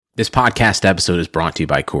This podcast episode is brought to you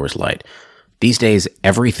by Coors Light. These days,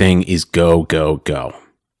 everything is go, go, go.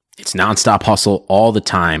 It's nonstop hustle all the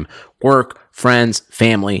time. Work, friends,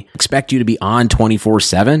 family expect you to be on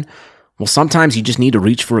 24/7. Well, sometimes you just need to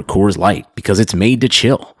reach for a Coors Light because it's made to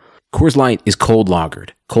chill. Coors Light is cold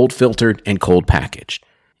lagered, cold filtered, and cold packaged.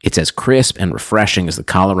 It's as crisp and refreshing as the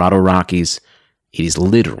Colorado Rockies. It is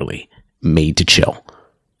literally made to chill.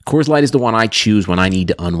 Coors Light is the one I choose when I need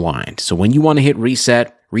to unwind. So when you want to hit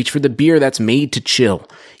reset, reach for the beer that's made to chill.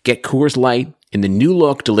 Get Coors Light in the new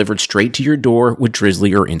look delivered straight to your door with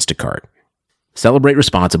Drizzly or Instacart. Celebrate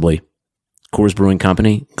responsibly. Coors Brewing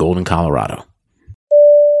Company, Golden, Colorado.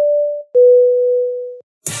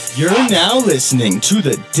 You're now listening to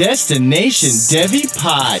the Destination Devy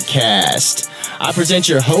podcast. I present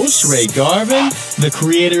your host, Ray Garvin, the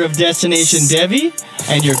creator of Destination Devy,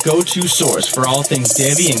 and your go-to source for all things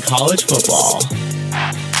Devy and college football.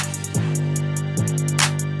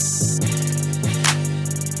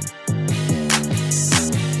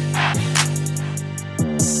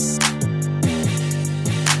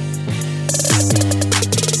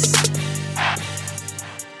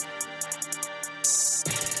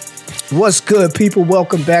 What's good, people?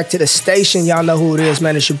 Welcome back to the station. Y'all know who it is,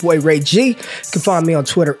 man. It's your boy, Ray G. You can find me on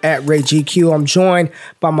Twitter at RayGQ. I'm joined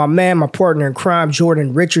by my man, my partner in crime,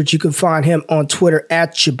 Jordan Richards. You can find him on Twitter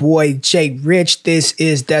at your boy, J Rich. This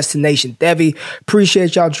is Destination Devy.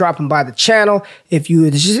 Appreciate y'all dropping by the channel. If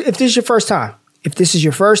this is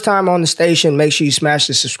your first time, on the station, make sure you smash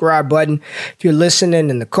the subscribe button. If you're listening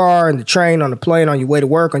in the car, in the train, on the plane, on your way to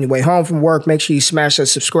work, on your way home from work, make sure you smash that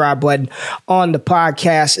subscribe button on the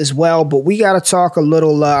podcast as well. But we got to talk a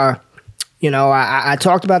little, I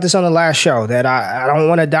talked about this on the last show that I don't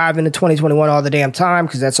want to dive into 2021 all the damn time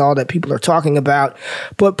because that's all that people are talking about.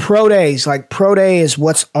 But pro day is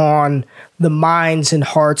what's on the minds and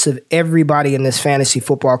hearts of everybody in this fantasy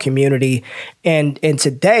football community. And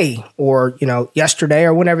today, or yesterday,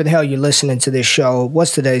 or whenever the hell you're listening to this show,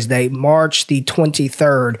 what's today's date? March the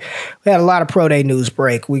 23rd. We had a lot of pro day news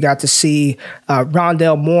break. We got to see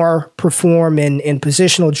Rondale Moore perform in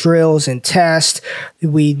positional drills and tests.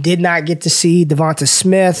 We did not get to see Devonta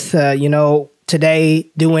Smith, today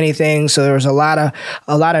do anything. So there was a lot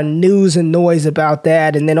of news and noise about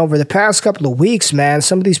that. And then over the past couple of weeks, man,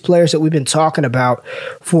 some of these players that we've been talking about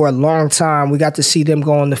for a long time, we got to see them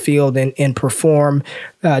go on the field and perform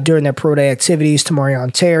during their pro day activities.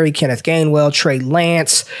 Tamorrion Terry, Kenneth Gainwell, Trey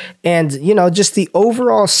Lance, and just the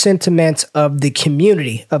overall sentiment of the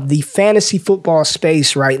community of the fantasy football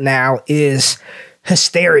space right now is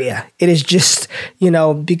hysteria. It is just,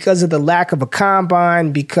 because of the lack of a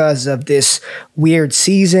combine, because of this weird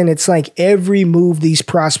season, it's like every move these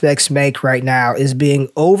prospects make right now is being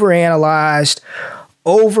overanalyzed,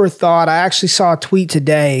 overthought. I actually saw a tweet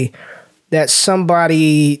today that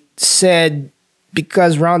somebody said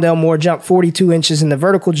because Rondale Moore jumped 42 inches in the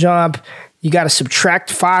vertical jump, you got to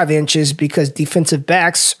subtract 5 inches because defensive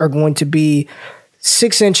backs are going to be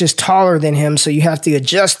 6 inches taller than him, so you have to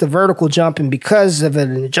adjust the vertical jump, and because of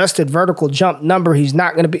an adjusted vertical jump number, he's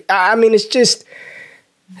not going to be. I mean, it's just,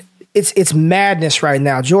 it's madness right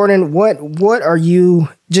now. Jordan, what are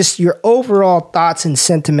just your overall thoughts and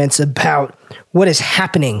sentiments about what is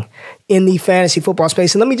happening in the fantasy football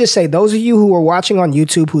space? And let me just say, those of you who are watching on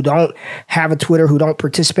YouTube who don't have a Twitter, who don't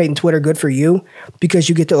participate in Twitter, good for you, because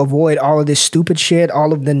you get to avoid all of this stupid shit,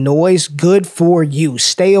 all of the noise. Good for you.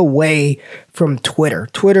 Stay away from Twitter.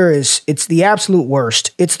 It's the absolute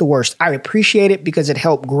worst. It's the worst. I appreciate it because it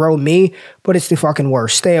helped grow me, but it's the fucking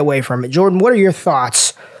worst. Stay away from it. Jordan, what are your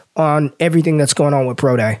thoughts on everything that's going on with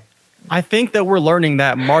Pro Day? I think that we're learning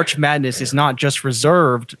that March Madness is not just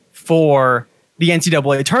reserved for the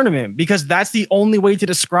NCAA tournament, because that's the only way to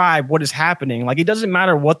describe what is happening. Like, it doesn't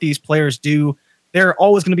matter what these players do. There's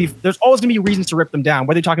always going to be reasons to rip them down,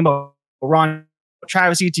 whether you're talking about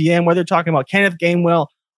Travis Etienne, whether you're talking about Kenneth Gainwell.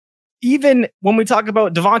 Even when we talk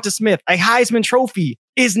about Devonta Smith, a Heisman Trophy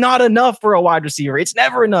is not enough for a wide receiver. It's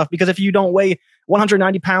never enough, because if you don't weigh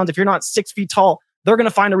 190 pounds, if you're not 6 feet tall, they're going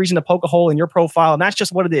to find a reason to poke a hole in your profile. And that's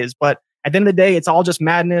just what it is. But at the end of the day, it's all just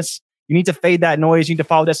madness. You need to fade that noise. You need to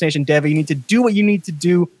follow Destination Devy. You need to do what you need to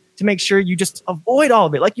do to make sure you just avoid all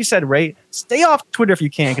of it. Like you said, Ray, stay off Twitter if you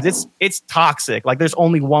can, because it's toxic. Like, there's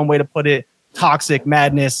only one way to put it: toxic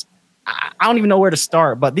madness. I don't even know where to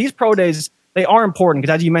start. But these pro days, they are important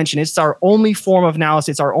because, as you mentioned, it's our only form of analysis.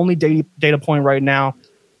 It's our only data point right now.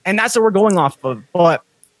 And that's what we're going off of. But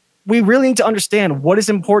we really need to understand what is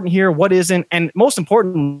important here, what isn't. And most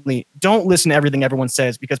importantly, don't listen to everything everyone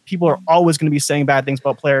says, because people are always going to be saying bad things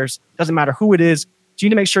about players. Doesn't matter who it is. So you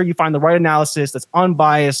need to make sure you find the right analysis that's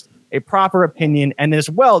unbiased, a proper opinion, and as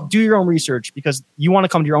well, do your own research because you want to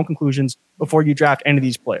come to your own conclusions before you draft any of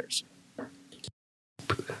these players.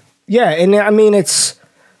 Yeah, and I mean it's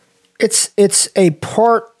a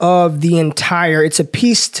part of the entire. It's a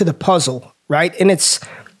piece to the puzzle, right? And it's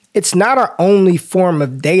not our only form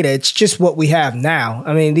of data. It's just what we have now.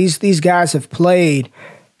 I mean, these guys have played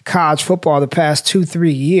college football the past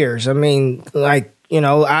 2-3 years. I mean, like, you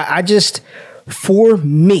know, I just, for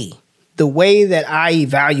me, the way that I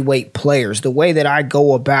evaluate players, the way that I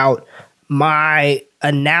go about my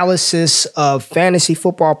analysis of fantasy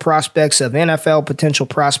football prospects, of NFL potential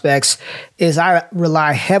prospects, is I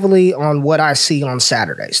rely heavily on what I see on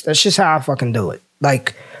Saturdays. That's just how I fucking do it.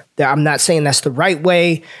 Like, I'm not saying that's the right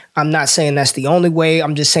way. I'm not saying that's the only way.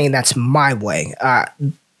 I'm just saying that's my way.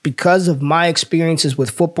 Because of my experiences with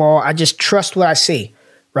football, I just trust what I see,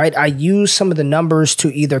 right? I use some of the numbers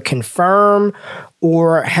to either confirm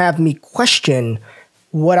or have me question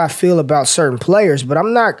what I feel about certain players, but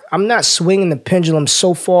I'm not swinging the pendulum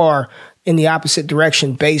so far in the opposite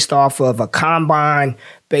direction based off of a combine,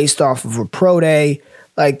 based off of a pro day.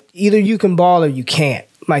 Like, either you can ball or you can't.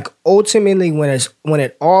 Like, ultimately, when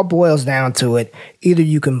it all boils down to it, either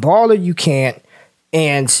you can ball or you can't.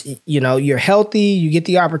 And, you know, you're healthy, you get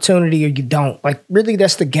the opportunity, or you don't. Like, really,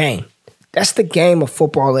 that's the game. That's the game of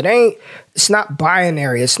football. It's not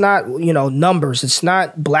binary. It's not, you know, numbers. It's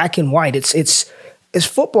not black and white. It's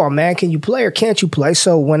football, man. Can you play or can't you play?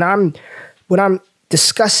 So when I'm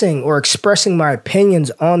discussing or expressing my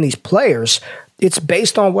opinions on these players, it's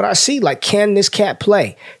based on what I see. Like, can this cat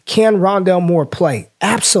play? Can Rondale Moore play?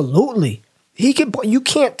 Absolutely. He can. You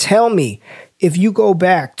can't tell me, if you go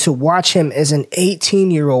back to watch him as an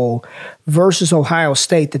 18-year-old versus Ohio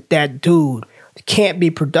State, that dude can't be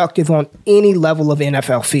productive on any level of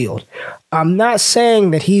NFL field. I'm not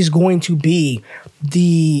saying that he's going to be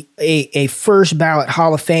a first ballot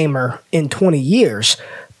Hall of Famer in 20 years,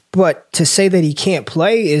 but to say that he can't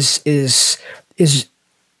play is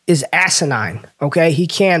asinine. Okay, he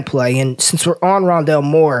can play, and since we're on Rondale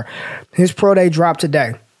Moore, his pro day dropped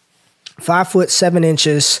today.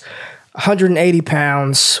 5'7", 180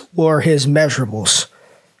 pounds were his measurables.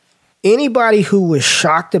 Anybody who was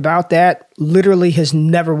shocked about that literally has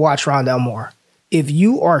never watched Rondale Moore. If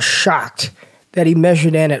you are shocked that he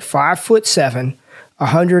measured in at 5'7",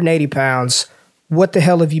 180 pounds, what the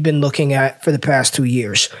hell have you been looking at for the past 2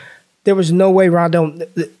 years? There was no way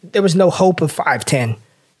there was no hope of 5'10".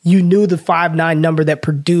 You knew the 5'9" number that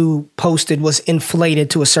Purdue posted was inflated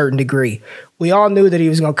to a certain degree. We all knew that he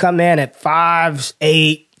was going to come in at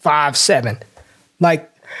 5'8", 5'7".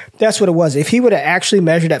 Like, that's what it was. If he would have actually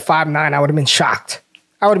measured at 5'9", I would have been shocked.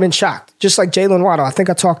 Just like Jalen Waddle. I think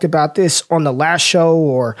I talked about this on the last show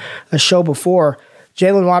or a show before.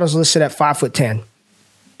 Jalen Waddle's listed at 5'10".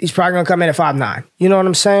 He's probably going to come in at 5'9". You know what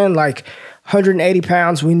I'm saying? Like, 180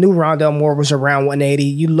 pounds. We knew Rondale Moore was around 180.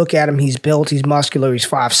 You look at him, he's built, he's muscular, he's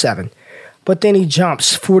 5'7". But then he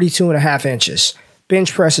jumps 42.5 inches.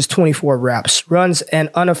 Bench presses 24 reps. Runs an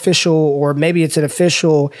unofficial, or maybe it's an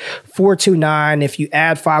official, 4.29. If you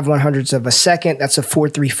add 5/100ths of a second, that's a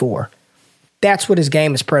 4.34. That's what his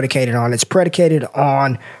game is predicated on. It's predicated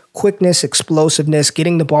on quickness, explosiveness,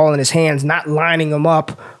 getting the ball in his hands, not lining him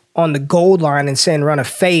up on the goal line and saying run a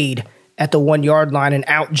fade at the 1 yard line and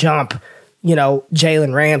out jump, you know,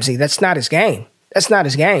 Jalen Ramsey. That's not his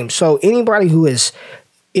game. So anybody who is,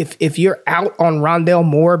 if you're out on Rondale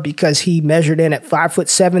Moore because he measured in at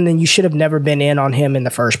 5'7", then you should have never been in on him in the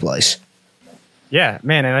first place. Yeah,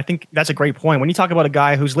 man. And I think that's a great point. When you talk about a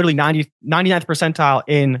guy who's literally 99th percentile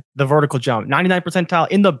in the vertical jump, 99th percentile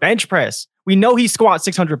in the bench press, we know he squats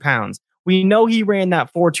 600 pounds. We know he ran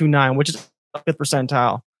that 4.29, which is 5th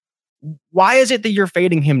percentile. Why is it that you're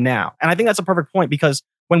fading him now? And I think that's a perfect point, because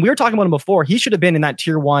when we were talking about him before, he should have been in that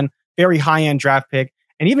tier 1, very high-end draft pick.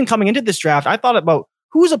 And even coming into this draft, I thought about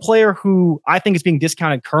who's a player who I think is being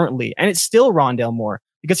discounted currently. And it's still Rondale Moore,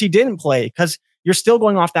 because he didn't play, because you're still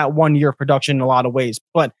going off that 1 year of production in a lot of ways.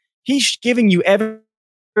 But he's giving you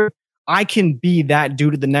I can be that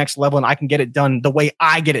dude at the next level, and I can get it done the way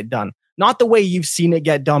I get it done. Not the way you've seen it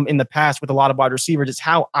get done in the past with a lot of wide receivers. It's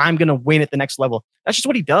how I'm going to win at the next level. That's just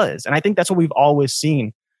what he does. And I think that's what we've always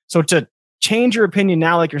seen. So to change your opinion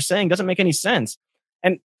now, like you're saying, doesn't make any sense.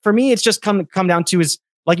 And for me, it's just come down to is,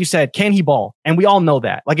 like you said, can he ball? And we all know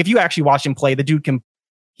that. Like, if you actually watch him play, the dude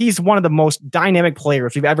he's one of the most dynamic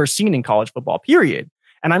players you've ever seen in college football, period.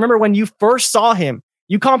 And I remember when you first saw him,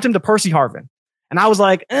 you comped him to Percy Harvin. And I was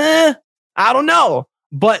like, I don't know.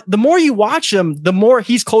 But the more you watch him, the more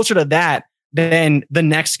he's closer to that than the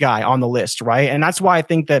next guy on the list, right? And that's why I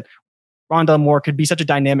think that Rondale Moore could be such a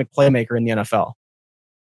dynamic playmaker in the NFL.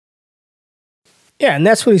 Yeah, and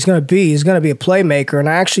that's what he's going to be. He's going to be a playmaker. And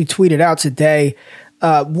I actually tweeted out today,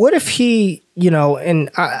 what if he,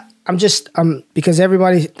 and I'm because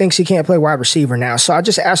everybody thinks he can't play wide receiver now. So I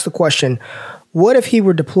just asked the question, what if he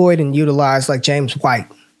were deployed and utilized like James White,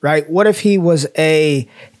 right? What if he was a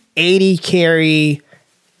 80 carry,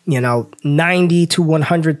 90 to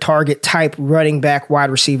 100 target type running back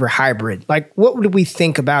wide receiver hybrid? Like, what would we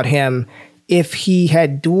think about him if he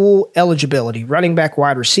had dual eligibility, running back,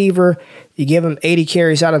 wide receiver? You give him 80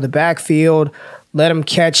 carries out of the backfield, let him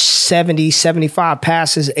catch 70, 75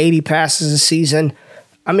 passes, 80 passes a season.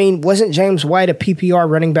 I mean, wasn't James White a PPR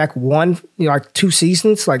running back one, like 2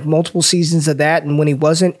 seasons, like multiple seasons of that? And when he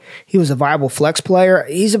wasn't, he was a viable flex player.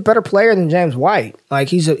 He's a better player than James White. Like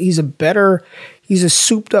he's a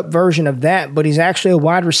souped up version of that, but he's actually a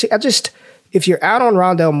wide receiver. If you're out on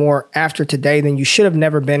Rondale Moore after today, then you should have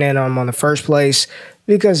never been in on him in the first place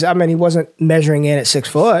because, he wasn't measuring in at 6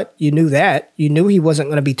 foot. You knew that. You knew he wasn't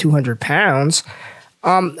going to be 200 pounds.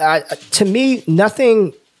 To me,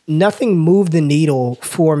 nothing moved the needle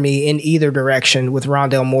for me in either direction with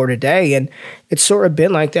Rondale Moore today. And it's sort of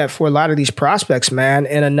been like that for a lot of these prospects, man.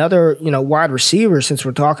 And another, wide receiver, since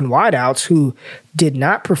we're talking wideouts, who did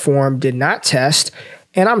not perform, did not test.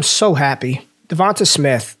 And I'm so happy. Devonta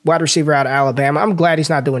Smith, wide receiver out of Alabama. I'm glad he's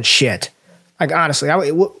not doing shit. Like, honestly,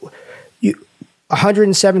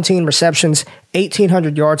 117 receptions,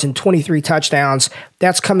 1,800 yards, and 23 touchdowns.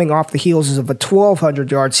 That's coming off the heels of a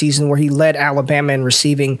 1,200-yard season where he led Alabama in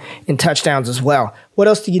receiving and touchdowns as well. What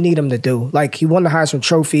else do you need him to do? Like, he won the Heisman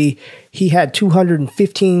Trophy. He had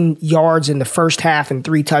 215 yards in the first half and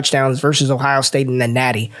 3 touchdowns versus Ohio State in the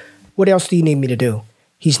Natty. What else do you need me to do?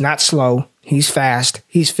 He's not slow. He's fast.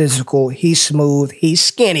 He's physical. He's smooth. He's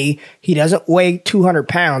skinny. He doesn't weigh 200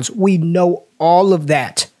 pounds. We know all of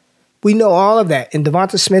that. And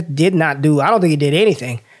Devonta Smith did not do, I don't think he did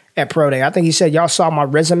anything at Pro Day. I think he said, y'all saw my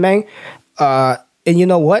resume. And you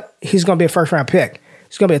know what? He's going to be a first-round pick.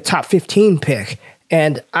 He's going to be a top 15 pick.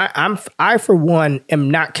 And I, for one, am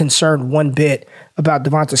not concerned one bit about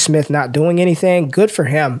Devonta Smith not doing anything. Good for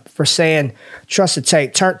him for saying, trust the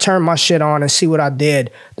tape, turn my shit on and see what I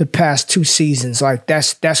did the past 2 seasons. Like,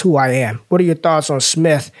 that's who I am. What are your thoughts on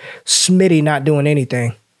Smitty not doing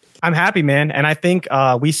anything? I'm happy, man. And I think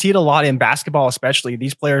we see it a lot in basketball, especially.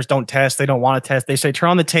 These players don't test. They don't want to test. They say,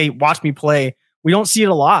 turn on the tape, watch me play. We don't see it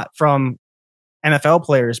a lot from NFL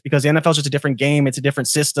players because the NFL is just a different game. It's a different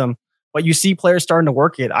system. But you see players starting to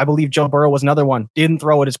work it. I believe Joe Burrow was another one. Didn't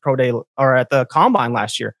throw at his pro day or at the combine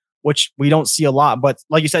last year, which we don't see a lot. But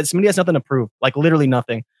like you said, somebody has nothing to prove, like literally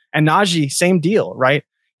nothing. And Najee, same deal, right?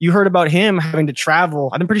 You heard about him having to travel.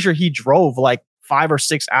 I'm pretty sure he drove like 5 or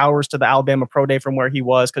 6 hours to the Alabama pro day from where he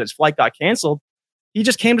was because his flight got canceled. He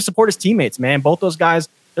just came to support his teammates, man. Both those guys,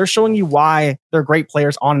 they're showing you why they're great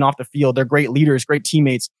players on and off the field. They're great leaders, great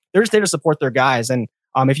teammates. They're just there to support their guys. And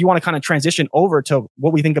if you want to kind of transition over to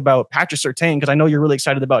what we think about Patrick Surtain, because I know you're really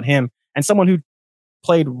excited about him and someone who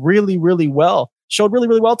played really, really well, showed really,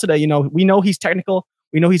 really well today. We know he's technical.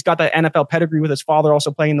 We know he's got that NFL pedigree with his father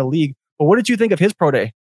also playing in the league. But what did you think of his pro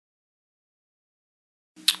day?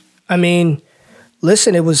 I mean,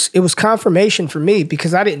 listen, it was confirmation for me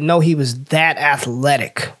because I didn't know he was that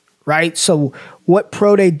athletic, right? So what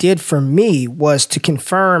Pro Day did for me was to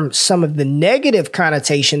confirm some of the negative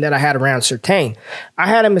connotation that I had around Surtain. I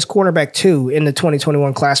had him as cornerback 2 in the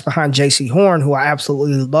 2021 class behind J.C. Horn, who I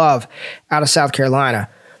absolutely love out of South Carolina.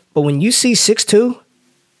 But when you see 6'2",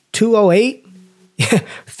 208,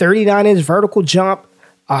 39-inch vertical jump,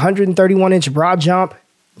 131-inch broad jump,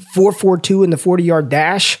 4.42 in the 40-yard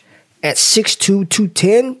dash at 6'2",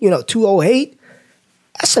 210, 208,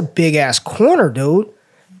 that's a big-ass corner, dude.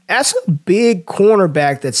 That's a big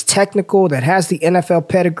cornerback that's technical, that has the NFL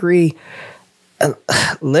pedigree.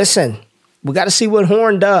 Listen, we got to see what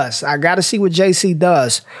Horn does. I got to see what JC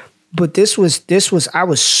does. But this was I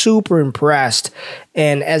was super impressed.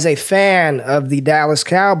 And as a fan of the Dallas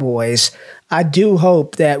Cowboys, I do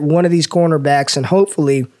hope that one of these cornerbacks, and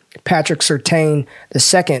hopefully Patrick Surtain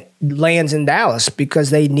II, lands in Dallas because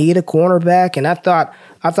they need a cornerback. And I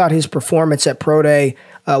thought his performance at Pro Day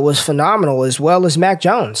was phenomenal, as well as Mac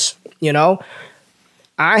Jones. I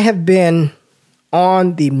have been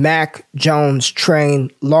on the Mac Jones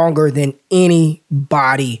train longer than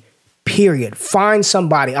anybody, period. Find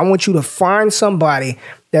somebody. I want you to find somebody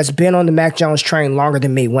that's been on the Mac Jones train longer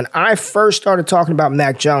than me. When I first started talking about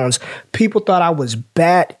Mac Jones, people thought I was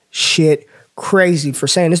batshit crazy for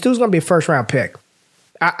saying this dude's going to be a first-round pick.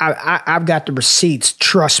 I've got the receipts.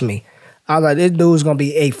 Trust me. I was like, this dude's going to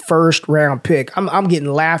be a first-round pick. I'm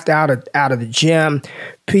getting laughed out of the gym.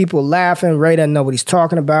 People laughing. Ray doesn't know what he's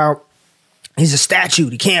talking about. He's a statue.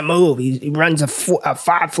 He can't move. He runs a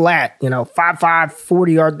 5 flat, 5.5,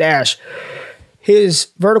 40-yard dash. His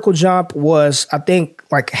vertical jump was, I think,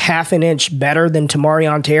 like half an inch better than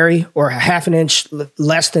Tamarion Terry, or half an inch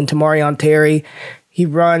less than Tamarion Terry. He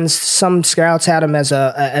runs, some scouts had him as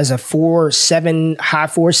a 4.7, high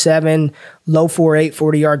 4.7, low 4.8,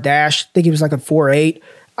 40-yard dash. I think he was like a 4.8.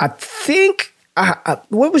 I think,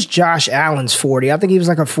 what was Josh Allen's 40? I think he was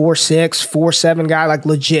like a 4.6, 4.7 guy, like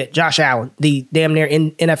legit. Josh Allen, the damn near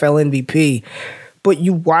NFL MVP. But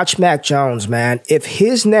you watch Mac Jones, man. If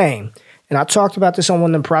his name, and I talked about this on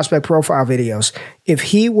one of the prospect profile videos, if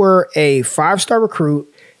he were a 5-star recruit,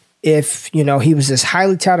 if, he was this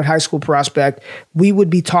highly touted high school prospect, we would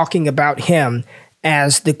be talking about him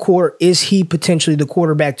as is he potentially the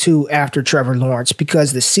quarterback 2 after Trevor Lawrence?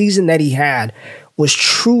 Because the season that he had was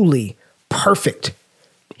truly perfect.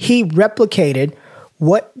 He replicated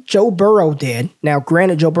what Joe Burrow did. Now,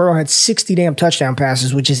 granted, Joe Burrow had 60 damn touchdown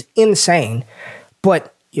passes, which is insane,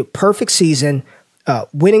 but perfect season,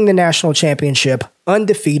 winning the national championship,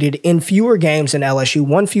 undefeated in fewer games than LSU,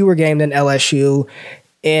 one fewer game than LSU.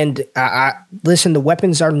 And listen, the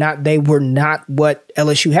weapons they were not what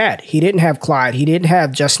LSU had. He didn't have Clyde. He didn't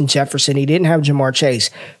have Justin Jefferson. He didn't have Jamar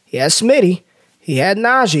Chase. He had Smitty. He had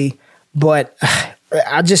Najee. But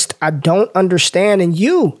I don't understand. And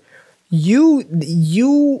you,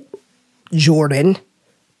 Jordan,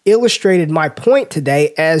 illustrated my point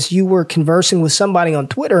today as you were conversing with somebody on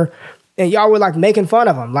Twitter, and y'all were like making fun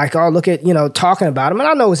of him. Like, oh, look at, talking about him. And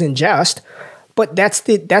I know it's in jest. But that's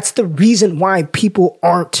the reason why people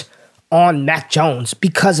aren't on Mac Jones,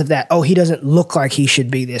 because of that. Oh, he doesn't look like he should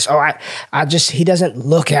be this. Oh, he doesn't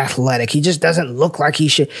look athletic. He just doesn't look like he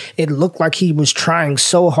should. It looked like he was trying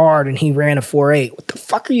so hard and he ran a 4.8. What the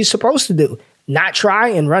fuck are you supposed to do? Not try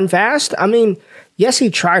and run fast? I mean, yes, he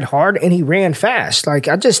tried hard and he ran fast. Like,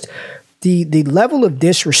 the level of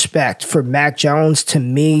disrespect for Mac Jones to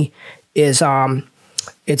me is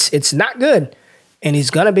it's not good. And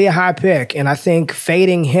he's going to be a high pick. And I think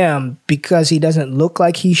fading him because he doesn't look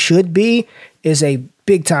like he should be is a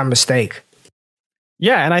big-time mistake.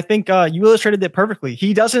 Yeah, and I think you illustrated it perfectly.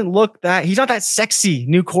 He doesn't look he's not that sexy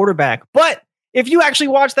new quarterback. But if you actually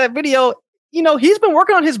watch that video, he's been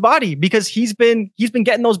working on his body, because he's been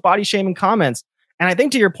getting those body shaming comments. And I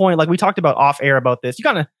think, to your point, like we talked about off air about this, you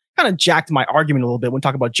kind of jacked my argument a little bit when we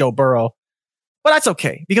talk about Joe Burrow. But that's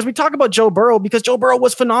okay, because we talk about Joe Burrow because Joe Burrow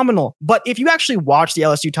was phenomenal. But if you actually watch the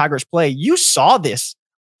LSU Tigers play, you saw this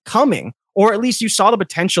coming, or at least you saw the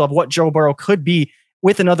potential of what Joe Burrow could be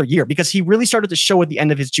with another year, because he really started to show at the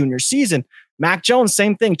end of his junior season. Mac Jones,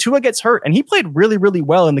 same thing. Tua gets hurt, and he played really, really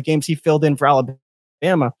well in the games he filled in for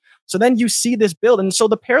Alabama. So then you see this build, and so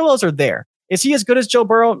the parallels are there. Is he as good as Joe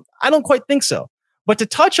Burrow? I don't quite think so. But to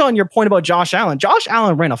touch on your point about Josh Allen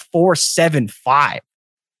ran a 4.75.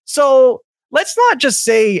 So let's not just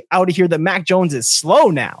say out of here that Mac Jones is slow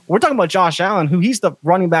now. We're talking about Josh Allen, who he's the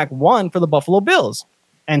running back 1 for the Buffalo Bills.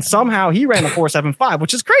 And somehow he ran a 4.75,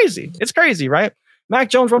 which is crazy. It's crazy, right? Mac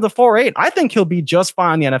Jones runs a 4.8. I think he'll be just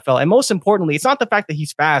fine in the NFL. And most importantly, it's not the fact that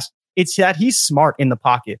he's fast. It's that he's smart in the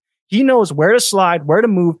pocket. He knows where to slide, where to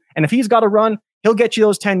move. And if he's got to run, he'll get you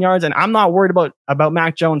those 10 yards. And I'm not worried about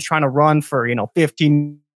Mac Jones trying to run for,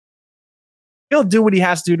 15. He'll do what he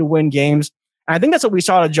has to do to win games. And I think that's what we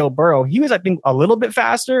saw out of Joe Burrow. He was, I think, a little bit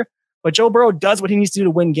faster, but Joe Burrow does what he needs to do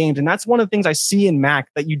to win games. And that's one of the things I see in Mac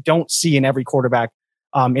that you don't see in every quarterback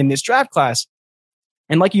in this draft class.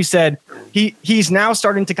 And like you said, he's now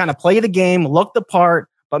starting to kind of play the game, look the part.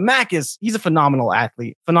 But Mac he's a phenomenal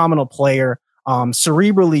athlete, phenomenal player.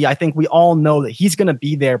 Cerebrally, I think we all know that he's going to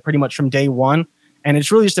be there pretty much from day one. And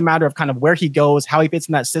it's really just a matter of kind of where he goes, how he fits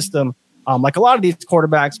in that system, like a lot of these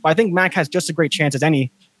quarterbacks. But I think Mac has just a great chance as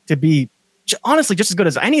any to be honestly just as good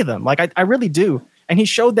as any of them. Like I really do. And he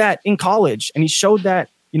showed that in college, and he showed that,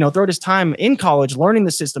 throughout his time in college, learning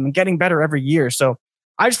the system and getting better every year. So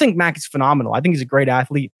I just think Mac is phenomenal. I think he's a great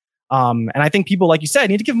athlete. And I think people, like you said,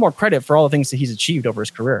 need to give him more credit for all the things that he's achieved over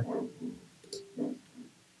his career.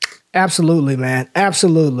 Absolutely, man.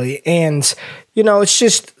 Absolutely. And, it's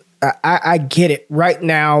just, I get it right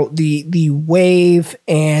now. The wave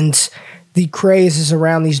and the craze is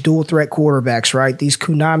around these dual threat quarterbacks, right? These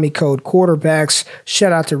Konami code quarterbacks.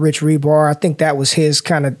 Shout out to Rich Rebar. I think that was his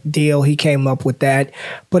kind of deal. He came up with that.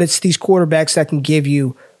 But it's these quarterbacks that can give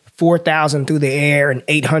you 4,000 through the air and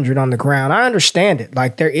 800 on the ground. I understand it.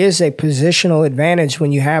 Like, there is a positional advantage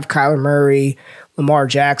when you have Kyler Murray, Lamar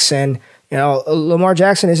Jackson. Lamar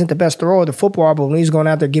Jackson isn't the best thrower of the football, but when he's going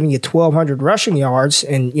out there giving you 1,200 rushing yards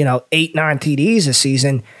and, 8-9 TDs a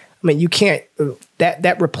season, I mean, you can't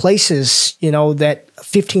that replaces, that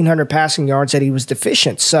 1,500 passing yards that he was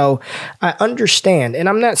deficient. So I understand, and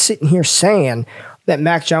I'm not sitting here saying that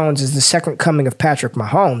Mac Jones is the second coming of Patrick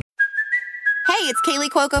Mahomes. Hey, it's Kaylee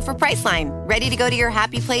Cuoco for Priceline. Ready to go to your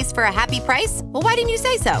happy place for a happy price? Well, why didn't you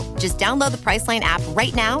say so? Just download the Priceline app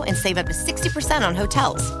right now and save up to 60% on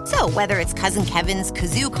hotels. So whether it's Cousin Kevin's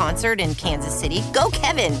Kazoo Concert in Kansas City, go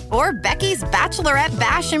Kevin, or Becky's Bachelorette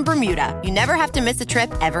Bash in Bermuda, you never have to miss a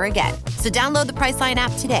trip ever again. So download the Priceline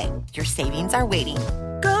app today. Your savings are waiting.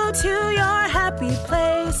 Go to your happy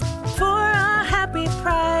place for a happy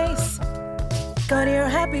price. Go to your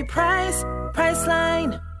happy price,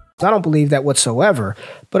 Priceline. I don't believe that whatsoever,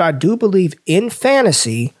 but I do believe in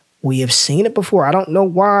fantasy, we have seen it before. I don't know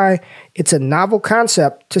why it's a novel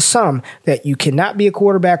concept to some that you cannot be a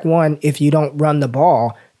quarterback one if you don't run the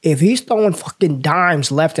ball. If he's throwing fucking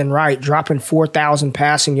dimes left and right, dropping 4,000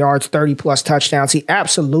 passing yards, 30 plus touchdowns, he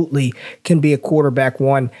absolutely can be a quarterback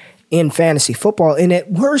one in fantasy football. And at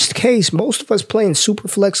worst case, most of us playing super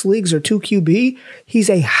flex leagues or 2 QB, he's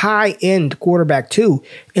a high-end quarterback too.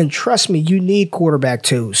 And trust me, you need quarterback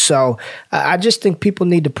too. So I just think people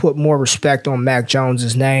need to put more respect on Mac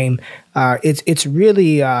Jones's name. It's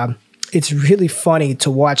really funny to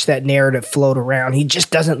watch that narrative float around. He just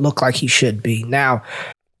doesn't look like he should be. Now,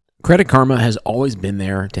 Credit Karma has always been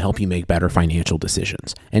there to help you make better financial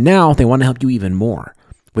decisions. And now they want to help you even more.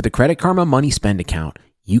 With the Credit Karma Money Spend account,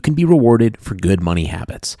 you can be rewarded for good money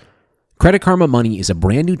habits. Credit Karma Money is a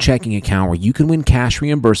brand new checking account where you can win cash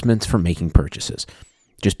reimbursements for making purchases.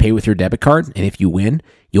 Just pay with your debit card, and if you win,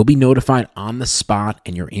 you'll be notified on the spot,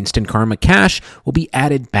 and your Instant Karma cash will be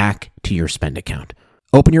added back to your spend account.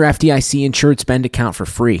 Open your FDIC insured spend account for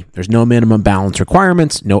free. There's no minimum balance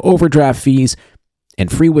requirements, no overdraft fees,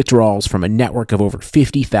 and free withdrawals from a network of over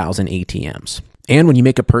 50,000 ATMs. And when you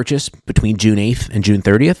make a purchase between June 8th and June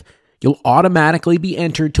 30th, you'll automatically be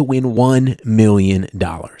entered to win $1 million.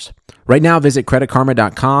 Right now, visit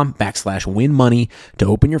creditkarma.com/winmoney to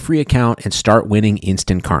open your free account and start winning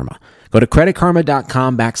instant karma. Go to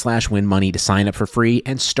creditkarma.com/winmoney to sign up for free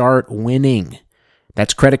and start winning.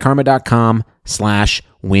 That's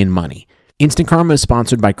creditkarma.com/winmoney. Instant Karma is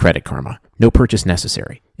sponsored by Credit Karma. No purchase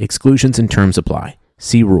necessary. Exclusions and terms apply.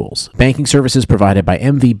 See rules. Banking services provided by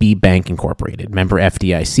MVB Bank Incorporated. Member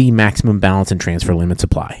FDIC. Maximum balance and transfer limits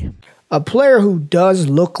apply. A player who does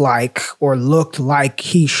look like or looked like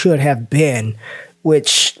he should have been,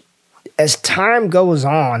 which as time goes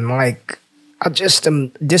on, I just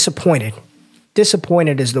am disappointed.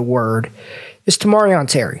 Disappointed is the word. Is Tamorrion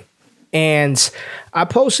Terry. And I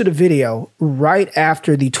posted a video right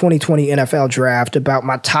after the 2020 NFL draft about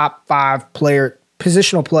my top 5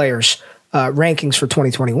 positional players rankings for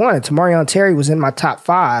 2021. And Tamorrion Terry was in my top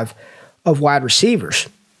 5 of wide receivers.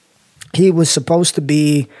 He was supposed to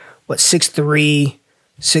be, 6'3",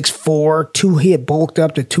 6'4", he had bulked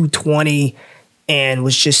up to 220 and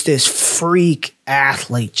was just this freak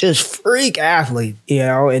athlete,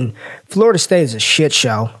 and Florida State is a shit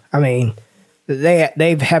show. I mean,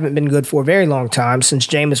 they haven't been good for a very long time since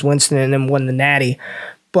Jameis Winston and them won the Natty.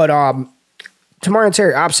 But Tamorrion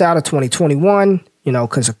Terry opts out of 2021,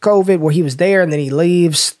 because of COVID, where he was there and then he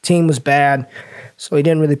leaves. Team was bad, so he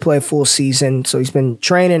didn't really play a full season. So he's been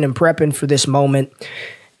training and prepping for this moment.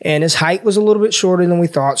 And his height was a little bit shorter than we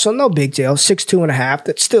thought, so no big deal. 6'2.5",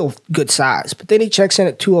 that's still good size. But then he checks in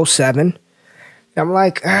at 207. And I'm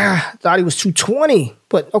like, thought he was 220.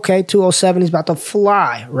 But okay, 207, he's about to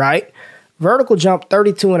fly, right? Vertical jump,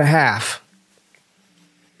 32.5.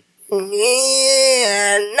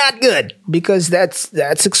 Yeah, not good, because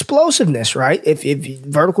that's explosiveness, right? If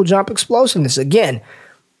vertical jump explosiveness, again,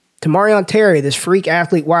 Tamorrion Terry, this freak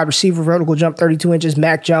athlete wide receiver, vertical jump 32 inches.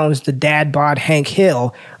 Mac Jones, the dad bod Hank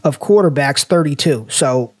Hill of quarterbacks, 32.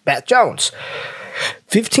 So Mac Jones,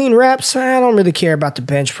 15 reps. I don't really care about the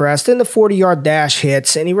bench press. Then the 40-yard dash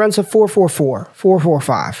hits, and he runs a 4.44,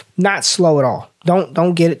 4.45. Not slow at all.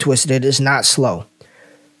 Don't get it twisted. It is not slow.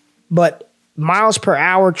 But miles per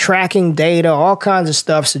hour tracking data, all kinds of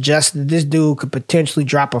stuff suggests that this dude could potentially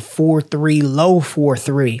drop a 4.3, low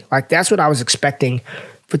 4.3. That's what I was expecting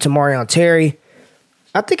for Tamorrion Terry.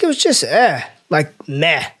 I think it was just meh.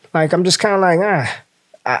 I'm just kind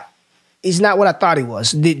of he's not what I thought he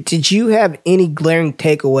was. Did you have any glaring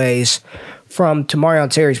takeaways from Tamorrion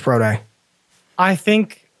Terry's pro day? I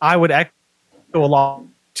think I would echo a lot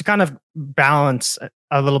to kind of balance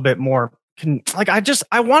a little bit more.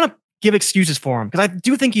 I want to give excuses for him because I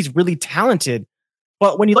do think he's really talented.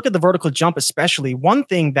 But when you look at the vertical jump, especially, one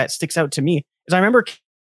thing that sticks out to me is I remember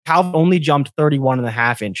Calvin only jumped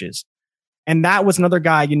 31.5 inches. And that was another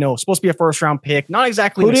guy, supposed to be a first round pick. Not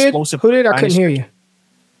exactly explosive. Who did? I couldn't hear you.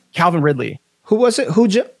 Calvin Ridley. Who was it?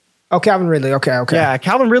 Calvin Ridley. Okay. Yeah,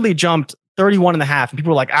 Calvin Ridley jumped 31 and a half, and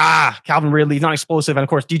people were like, Calvin Ridley, he's not explosive. And of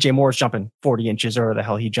course, DJ Moore's jumping 40 inches or the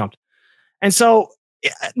hell he jumped. And so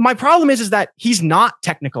my problem is that he's not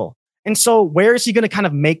technical. And so where is he going to kind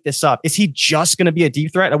of make this up? Is he just going to be a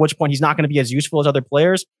deep threat, at which point he's not going to be as useful as other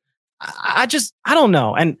players? I don't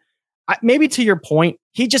know. And maybe to your point,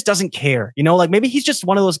 he just doesn't care, like maybe he's just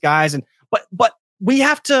one of those guys. But we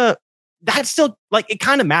have to, that's still like, it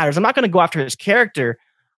kind of matters. I'm not going to go after his character,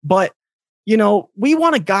 but we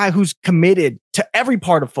want a guy who's committed to every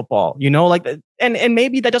part of football, and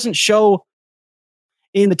maybe that doesn't show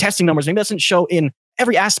in the testing numbers. Maybe it doesn't show in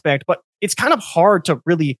every aspect, but it's kind of hard to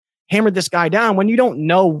really hammer this guy down when you don't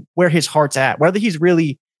know where his heart's at, whether he's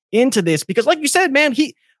really into this. Because like you said, man,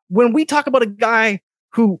 when we talk about a guy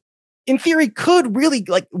who in theory could really,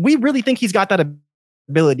 we really think he's got that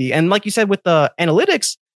ability. And like you said, with the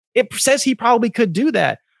analytics, it says he probably could do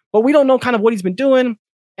that, but we don't know kind of what he's been doing.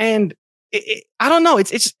 And I don't know.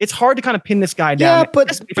 It's hard to kind of pin this guy down. Yeah,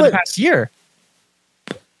 but for the past year.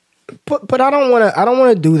 But I don't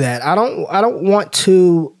want to do that. I don't want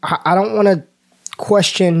to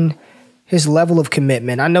question his level of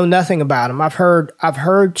commitment. I know nothing about him. I've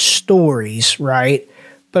heard stories, right?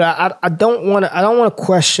 But I don't want to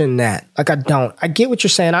question that. I get what you're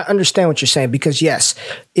saying. I understand what you're saying, because yes,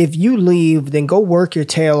 if you leave, then go work your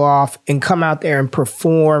tail off and come out there and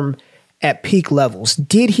perform at peak levels.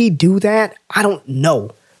 Did he do that? I don't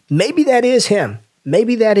know. Maybe that is him.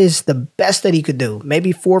 Maybe that is the best that he could do.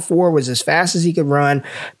 Maybe 4.4 was as fast as he could run.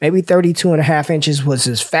 Maybe 32.5 inches was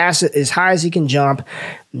as high as he can jump.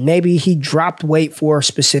 Maybe he dropped weight for a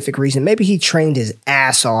specific reason. Maybe he trained his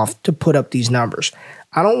ass off to put up these numbers.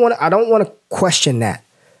 I don't want to question that.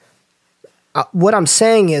 What I'm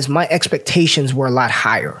saying is my expectations were a lot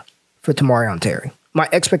higher for Tamorrion Terry. My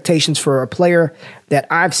expectations for a player that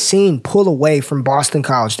I've seen pull away from Boston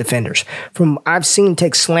College defenders, I've seen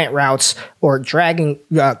take slant routes or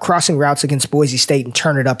crossing routes against Boise State and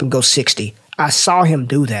turn it up and go 60. I saw him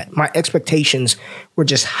do that. My expectations were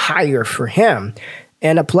just higher for him.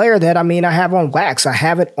 And a player that, I have on wax, I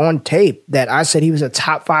have it on tape, that I said he was a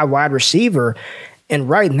top 5 wide receiver. And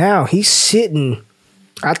right now he's sitting,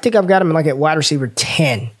 I think I've got him at wide receiver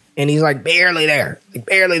 10. And he's barely there.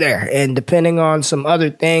 And depending on some other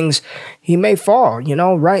things, he may fall.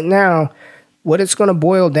 Right now, what it's going to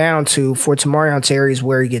boil down to for Tamorrion Terry is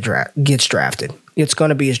where he gets drafted. It's going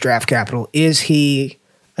to be his draft capital. Is he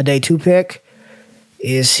a day 2 pick?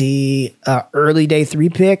 Is he an early day 3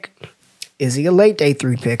 pick? Is he a late day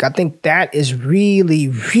 3 pick? I think that is really,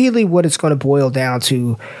 really what it's going to boil down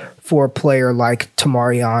to for a player like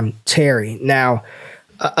Tamorrion Terry. Now,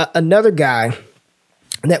 another guy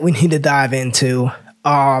that we need to dive into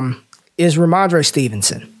is Rhamondre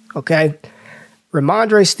Stevenson. Okay,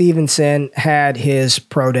 Rhamondre Stevenson had his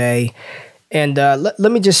pro day, and let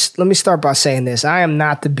me start by saying this: I am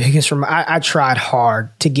not the biggest. I tried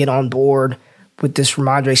hard to get on board with this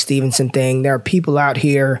Rhamondre Stevenson thing. There are people out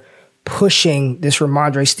here pushing this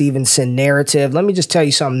Rhamondre Stevenson narrative. Let me just tell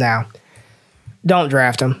you something now: don't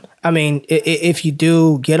draft him. If you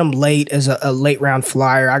do, get him late as a late round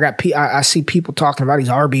flyer. I see people talking about he's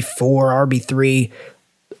RB4, RB3.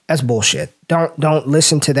 That's bullshit. Don't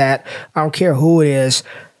listen to that. I don't care who it is.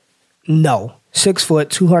 No. 6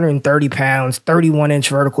 foot, 230 pounds, 31-inch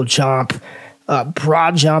vertical jump,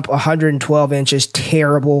 broad jump, 112 inches,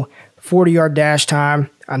 terrible. 40-yard dash time.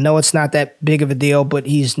 I know it's not that big of a deal, but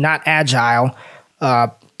he's not agile.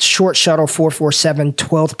 Short shuttle, 4.47,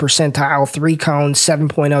 12th percentile, 3 cones,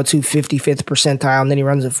 7.02, 55th percentile, and then he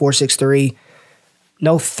runs at 4.63.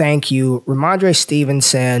 No, thank you. Rhamondre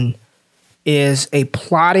Stevenson is a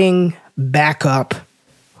plotting backup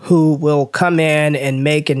who will come in and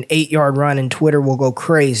make an 8-yard run, and Twitter will go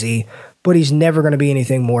crazy, but he's never going to be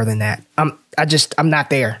anything more than that. I'm not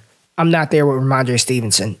there. I'm not there with Rhamondre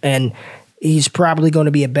Stevenson, and he's probably going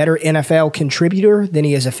to be a better NFL contributor than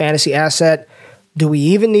he is a fantasy asset. Do we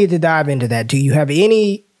even need to dive into that? Do you have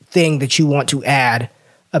anything that you want to add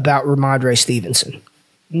about Rhamondre Stevenson?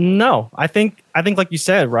 No, I think like you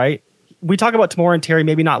said, right? We talk about Tamorrion Terry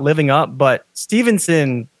maybe not living up, but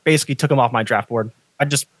Stevenson basically took him off my draft board. I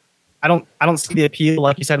don't see the appeal,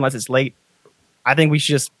 like you said, unless it's late. I think we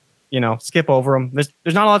should just, skip over him.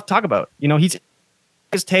 There's not a lot to talk about. He's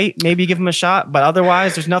his tape, maybe give him a shot, but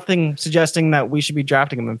otherwise there's nothing suggesting that we should be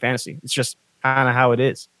drafting him in fantasy. It's just kind of how it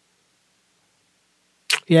is.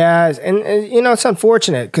 Yeah, and it's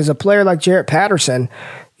unfortunate because a player like Jarrett Patterson,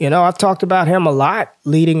 I've talked about him a lot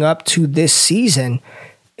leading up to this season,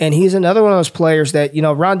 and he's another one of those players that,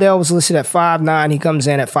 Rondell was listed at 5'9", he comes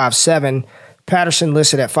in at 5'7", Patterson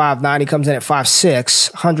listed at 5'9". He comes in at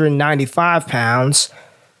 5'6", 195 pounds.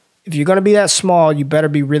 If you're going to be that small, you better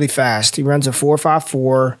be really fast. He runs a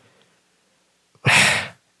 4.54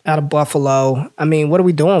 out of Buffalo. I mean, what are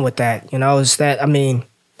we doing with that? You know,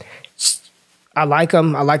 I like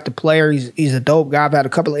him. I like the player. He's a dope guy. I've had a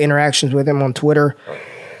couple of interactions with him on Twitter.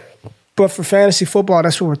 But for fantasy football,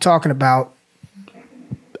 that's what we're talking about.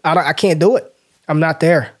 I can't do it. I'm not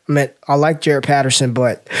there. I mean, I like Jaret Patterson,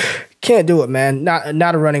 but can't do it, man.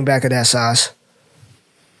 Not a running back of that size.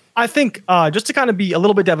 I think just to kind of be a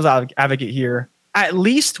little bit devil's advocate here, at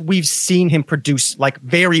least we've seen him produce like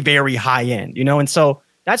very, very high end, you know? And so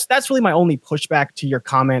that's really my only pushback to your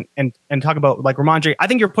comment and talk about like Rhamondre. I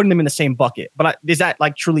think you're putting them in the same bucket, but is that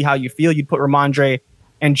like truly how you feel? You'd put Rhamondre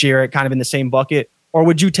and Jaret kind of in the same bucket, or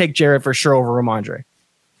would you take Jaret for sure over Rhamondre?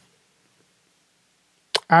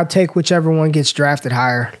 I'll take whichever one gets drafted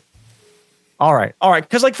higher. All right.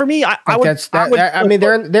 Because like for me, I mean,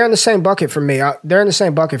 they're in the same bucket for me. They're in the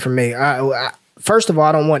same bucket for me. First of all,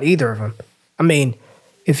 I don't want either of them. I mean,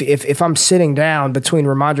 if I'm sitting down between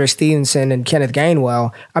Rhamondre Stevenson and Kenneth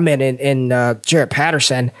Gainwell, and Jaret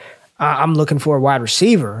Patterson, I'm looking for a wide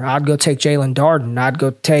receiver. I'd go take Jalen Darden. I'd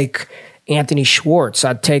go take Anthony Schwartz.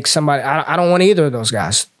 I'd take somebody. I don't want either of those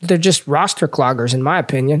guys. They're just roster cloggers, in my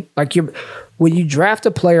opinion. Like when you draft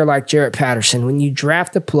a player like Jaret Patterson, when you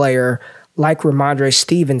draft a player like Rhamondre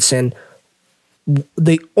Stevenson,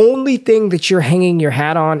 the only thing that you're hanging your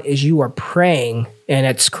hat on is you are praying, and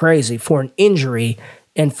it's crazy, for an injury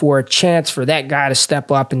and for a chance for that guy to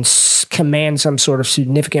step up and command some sort of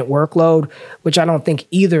significant workload, which I don't think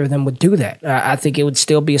either of them would do that. I think it would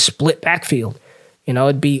still be a split backfield. You know,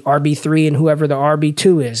 it'd be RB3 and whoever the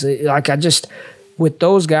RB2 is. With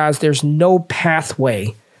those guys, there's no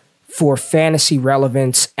pathway for fantasy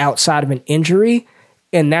relevance outside of an injury.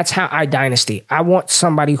 And that's how I dynasty. I want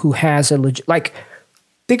somebody who has a legit, like,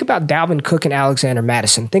 think about Dalvin Cook and Alexander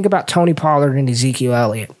Mattison. Think about Tony Pollard and Ezekiel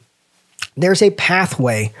Elliott. There's a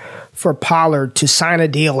pathway for Pollard to sign a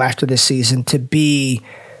deal after this season to be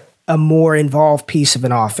a more involved piece of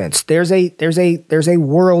an offense. There's a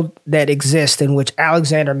world that exists in which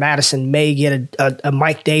Alexander Mattison may get a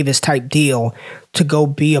Mike Davis type deal to go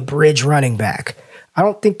be a bridge running back. I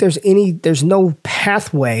don't think there's no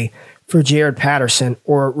pathway for Jaret Patterson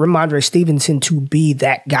or Rhamondre Stevenson to be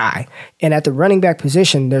that guy. And at the running back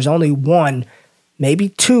position, there's only one, maybe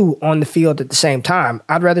two on the field at the same time.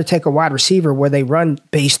 I'd rather take a wide receiver where they run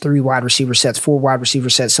base 3 wide receiver sets, 4 wide receiver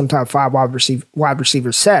sets, sometimes 5 wide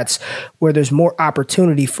receiver sets, where there's more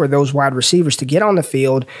opportunity for those wide receivers to get on the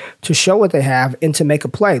field, to show what they have, and to make a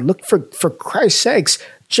play. Look, for Christ's sakes,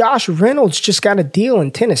 Josh Reynolds just got a deal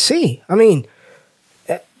in Tennessee. I mean,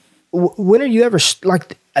 when are you ever,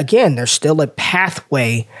 like, again, there's still a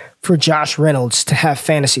pathway for Josh Reynolds to have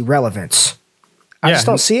fantasy relevance. I just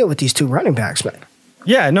don't see it with these two running backs, man.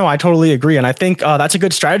 Yeah, no, I totally agree. And I think that's a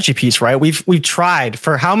good strategy piece, right? We've tried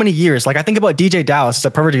for how many years? Like, I think about DJ Dallas as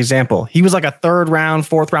a perfect example. He was like a 3rd round,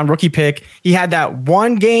 4th round rookie pick. He had that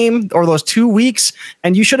one game or those 2 weeks,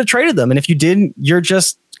 and you should have traded them. And if you didn't, you're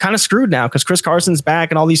just kind of screwed now because Chris Carson's back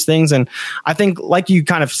and all these things. And I think, like you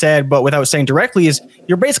kind of said, but without saying directly, is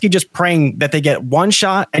you're basically just praying that they get one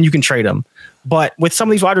shot and you can trade them. But with some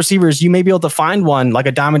of these wide receivers, you may be able to find one, like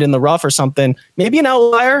a diamond in the rough or something, maybe an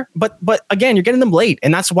outlier. But again, you're getting them late.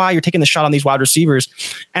 And that's why you're taking the shot on these wide receivers.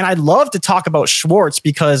 And I'd love to talk about Schwartz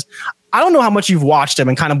because I don't know how much you've watched him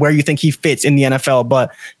and kind of where you think he fits in the NFL,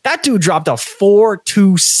 but that dude dropped a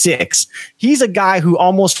 4.26. He's a guy who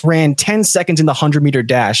almost ran 10 seconds in the 100-meter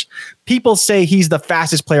dash. People say he's the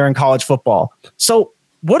fastest player in college football. So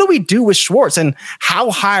what do we do with Schwartz, and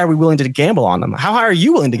how high are we willing to gamble on him? How high are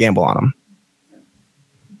you willing to gamble on him?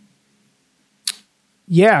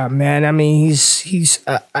 Yeah, man. I mean, he's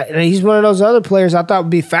one of those other players I thought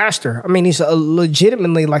would be faster. I mean, he's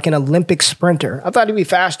legitimately like an Olympic sprinter. I thought he'd be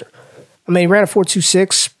faster. I mean, he ran a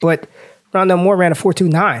 4.26, but Rondale Moore ran a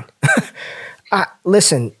 4.29.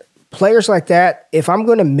 Listen, players like that, if I'm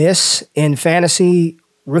going to miss in fantasy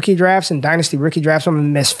rookie drafts and dynasty rookie drafts, I'm going to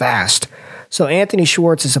miss fast. So Anthony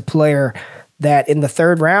Schwartz is a player that in the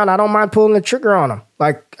 3rd round, I don't mind pulling the trigger on him.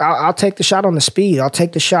 Like, I'll take the shot on the speed. I'll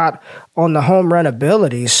take the shot on the home run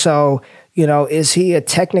ability. So, you know, is he a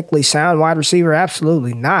technically sound wide receiver?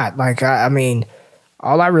 Absolutely not. Like, I mean,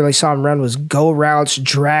 all I really saw him run was go routes,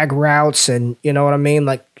 drag routes, and you know what I mean?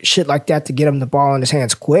 Like, shit like that to get him the ball in his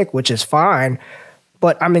hands quick, which is fine.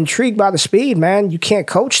 But I'm intrigued by the speed, man. You can't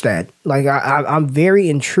coach that. Like, I'm very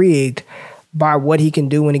intrigued by what he can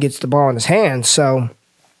do when he gets the ball in his hands. So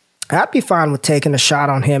I'd be fine with taking a shot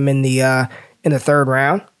on him in the 3rd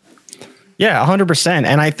round. Yeah, 100%.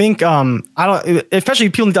 And I think especially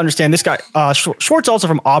people need to understand this guy, Schwartz, also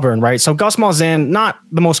from Auburn, right? So Gus Malzahn, not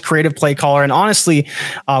the most creative play caller. And honestly,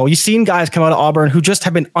 you've seen guys come out of Auburn who just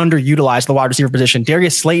have been underutilized the wide receiver position.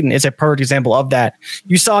 Darius Slayton is a perfect example of that.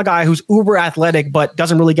 You saw a guy who's uber athletic, but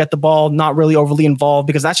doesn't really get the ball, not really overly involved,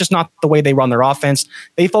 because that's just not the way they run their offense.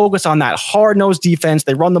 They focus on that hard-nosed defense.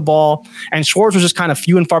 They run the ball, and Schwartz was just kind of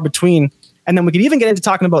few and far between. And then we could even get into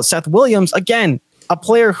talking about Seth Williams. Again, a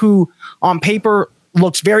player who on paper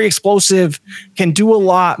looks very explosive, can do a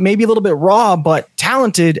lot, maybe a little bit raw, but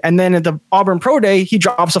talented. And then at the Auburn Pro Day, he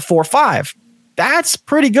drops a 4.5. That's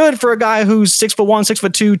pretty good for a guy who's 6'1",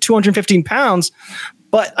 6'2", 215 pounds.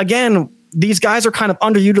 But again, these guys are kind of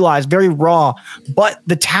underutilized, very raw, but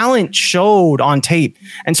the talent showed on tape.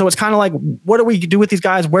 And so it's kind of like, what do we do with these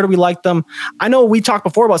guys? Where do we like them? I know we talked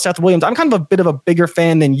before about Seth Williams. I'm kind of a bit of a bigger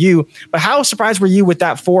fan than you, but how surprised were you with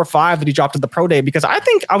that 4.5 that he dropped at the Pro Day? Because I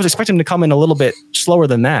think I was expecting him to come in a little bit slower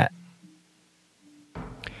than that.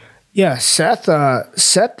 Yeah, Seth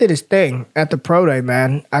did his thing at the Pro Day,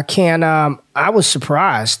 man. I was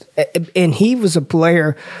surprised. And he was a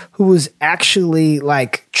player who was actually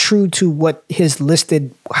like true to what his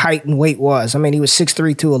listed height and weight was. I mean, he was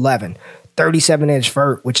 6'3", 211, 37-inch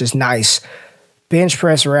vert, which is nice. Bench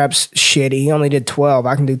press reps, shitty. He only did 12.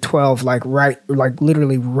 I can do 12 like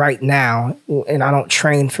literally right now, and I don't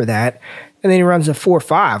train for that. And then he runs a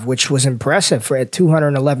 4.5, which was impressive for at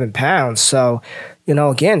 211 pounds. So,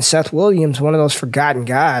 again, Seth Williams, one of those forgotten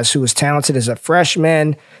guys who was talented as a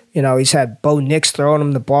freshman. He's had Bo Nix throwing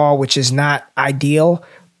him the ball, which is not ideal.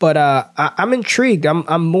 But I'm intrigued.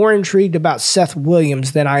 I'm more intrigued about Seth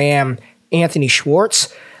Williams than I am Anthony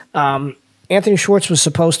Schwartz. Anthony Schwartz was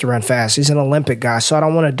supposed to run fast. He's an Olympic guy, so I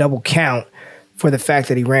don't want to double count for the fact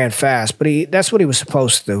that he ran fast. But that's what he was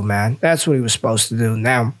supposed to do, man. That's what he was supposed to do.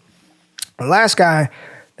 Now, the last guy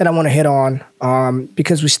that I want to hit on,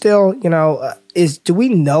 because we still, do we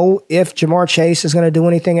know if Ja'Marr Chase is going to do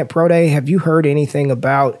anything at Pro Day? Have you heard anything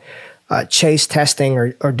about Chase testing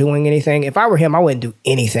or doing anything? If I were him, I wouldn't do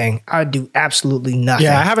anything. I'd do absolutely nothing.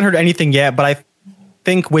 Yeah, I haven't heard anything yet, but I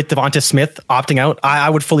think with Devonta Smith opting out, I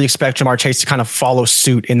would fully expect Ja'Marr Chase to kind of follow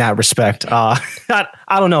suit in that respect. I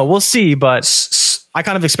don't know. We'll see, but I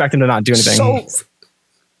kind of expect him to not do anything.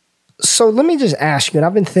 So let me just ask you, and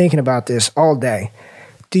I've been thinking about this all day.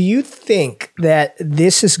 Do you think that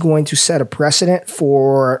this is going to set a precedent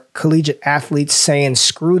for collegiate athletes saying,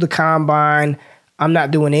 screw the combine, I'm not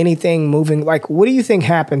doing anything moving? Like, what do you think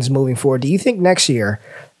happens moving forward? Do you think next year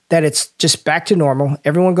that it's just back to normal?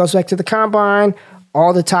 Everyone goes back to the combine,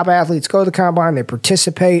 all the top athletes go to the combine, they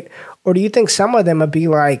participate? Or do you think some of them would be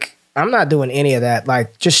like, I'm not doing any of that.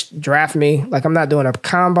 Like, just draft me. Like, I'm not doing a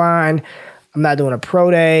combine. I'm not doing a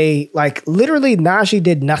pro day. Like, literally, Najee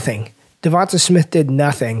did nothing. Devonta Smith did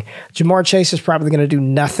nothing. Ja'Marr Chase is probably going to do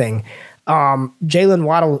nothing. Jalen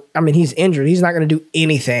Waddle, I mean, he's injured. He's not going to do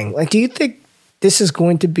anything. Like, do you think this is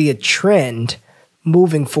going to be a trend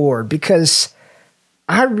moving forward? Because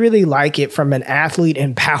I really like it from an athlete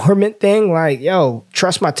empowerment thing. Like, yo,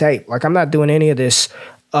 trust my tape. Like, I'm not doing any of this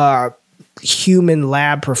human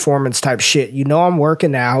lab performance type shit. I'm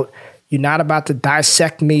working out. You're not about to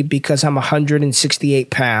dissect me because I'm 168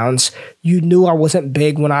 pounds. You knew I wasn't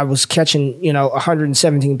big when I was catching,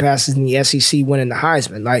 117 passes in the SEC winning the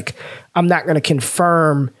Heisman. Like, I'm not going to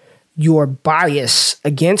confirm your bias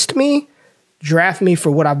against me. Draft me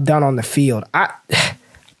for what I've done on the field. I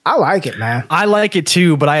like it, man. I like it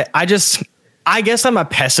too, but I guess I'm a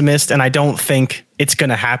pessimist and I don't think it's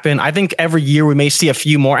going to happen. I think every year we may see a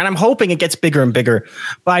few more, and I'm hoping it gets bigger and bigger,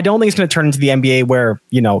 but I don't think it's going to turn into the NBA where,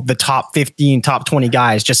 the top 15, top 20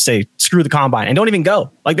 guys just say, screw the combine and don't even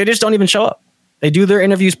go. Like, they just don't even show up. They do their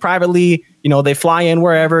interviews privately. They fly in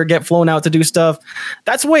wherever, get flown out to do stuff.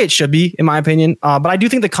 That's the way it should be, in my opinion. But I do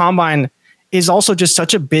think the combine is also just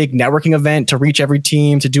such a big networking event to reach every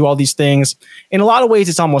team, to do all these things. In a lot of ways,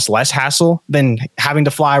 it's almost less hassle than having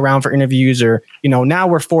to fly around for interviews or, now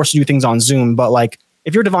we're forced to do things on Zoom. But like,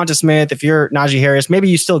 if you're Devonta Smith, if you're Najee Harris, maybe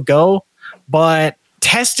you still go. But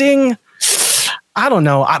testing, I don't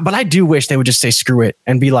know. But I do wish they would just say, screw it,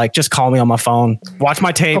 and be like, just call me on my phone, watch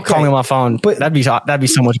my tape, call me on my phone. But that'd be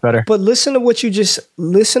so much better. But listen to what you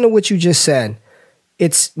just said.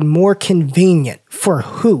 It's more convenient for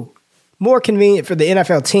who? More convenient for the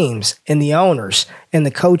NFL teams and the owners and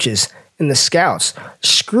the coaches and the scouts.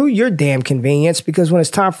 Screw your damn convenience, because when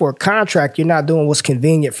it's time for a contract, you're not doing what's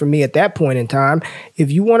convenient for me at that point in time.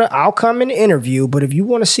 If you want to, I'll come and interview, but if you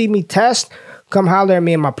want to see me test, come holler at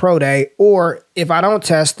me in my pro day. Or if I don't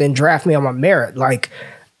test, then draft me on my merit. Like,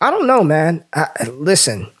 I don't know, man.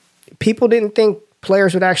 Listen, people didn't think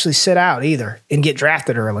players would actually sit out either and get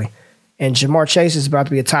drafted early. and Jamar Chase is about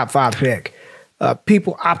to be a top 5 pick.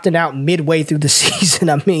 People opting out midway through the season.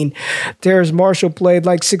 I mean, Terrace Marshall played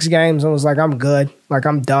like 6 games and was like, I'm good. Like,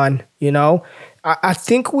 I'm done, you know? I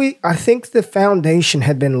think the foundation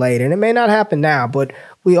had been laid, and it may not happen now, but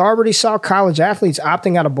we already saw college athletes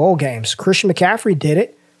opting out of bowl games. Christian McCaffrey did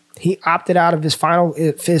it. He opted out of his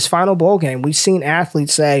final bowl game. We've seen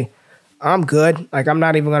athletes say, I'm good. Like, I'm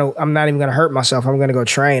not even gonna hurt myself. I'm gonna go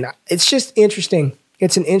train. It's just interesting.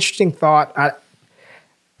 It's an interesting thought.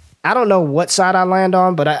 I don't know what side I land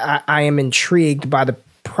on, but I am intrigued by the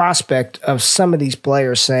prospect of some of these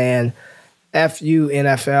players saying, F you,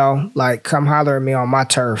 NFL, like, come holler at me on my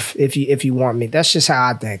turf if you want me. That's just how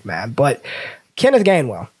I think, man. But Kenneth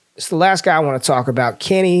Gainwell, it's the last guy I want to talk about.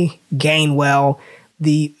 Kenny Gainwell,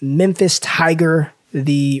 the Memphis Tiger,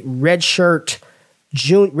 the redshirt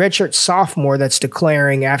sophomore that's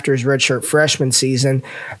declaring after his redshirt freshman season.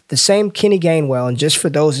 The same Kenny Gainwell, and just for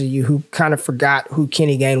those of you who kind of forgot who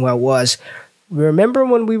Kenny Gainwell was, remember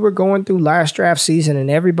when we were going through last draft season and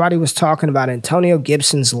everybody was talking about Antonio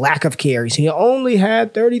Gibson's lack of carries? He only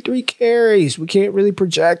had 33 carries. We can't really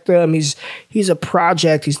project him. He's a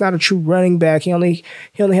project. He's not a true running back. He only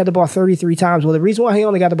had the ball 33 times. Well, the reason why he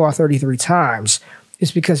only got the ball 33 times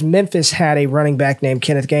is because Memphis had a running back named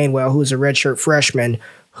Kenneth Gainwell, who was a redshirt freshman,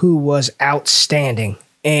 who was outstanding.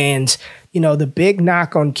 And, you know, the big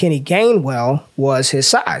knock on Kenny Gainwell was his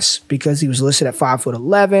size, because he was listed at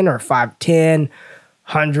 5'11" or 5'10",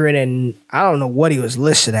 100, and I don't know what he was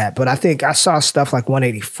listed at, but I think I saw stuff like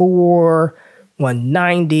 184,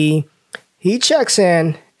 190. He checks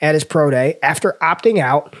in at his pro day after opting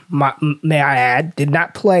out, may I add, did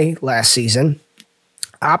not play last season,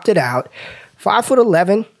 opted out.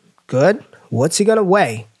 5'11", good. What's he going to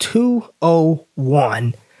weigh?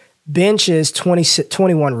 201. Benches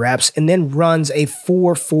 21 reps, and then runs a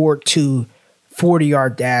 4.42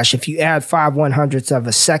 40-yard dash. If you add 5/100ths of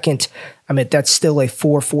a second, I mean, that's still a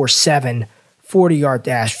 4.47 40-yard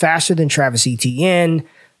dash, faster than Travis Etienne.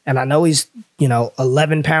 And I know he's,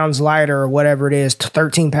 11 pounds lighter or whatever it is,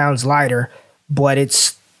 13 pounds lighter, but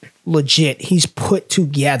it's legit. He's put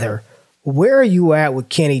together. Where are you at with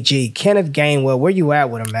Kenny G? Kenneth Gainwell, where you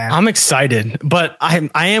at with him, man? I'm excited, but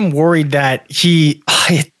I am worried that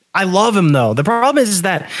I love him, though. The problem is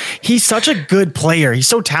that he's such a good player. He's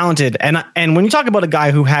so talented. And when you talk about a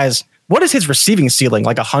guy who has, what is his receiving ceiling?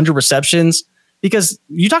 Like 100 receptions? Because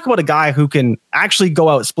you talk about a guy who can actually go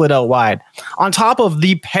out, split out wide. On top of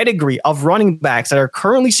the pedigree of running backs that are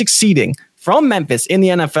currently succeeding from Memphis in the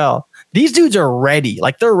NFL, these dudes are ready.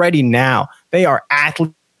 Like, they're ready now. They are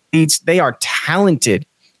athletes. They are talented.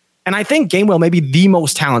 And I think Gainwell may be the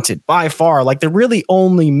most talented by far. Like, the really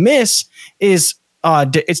only miss is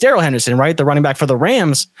it's Darrell Henderson, right? The running back for the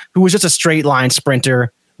Rams, who was just a straight line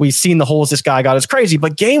sprinter. We've seen the holes this guy got is crazy.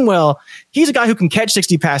 But Gainwell, he's a guy who can catch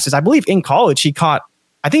 60 passes. I believe in college he caught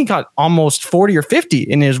almost 40 or 50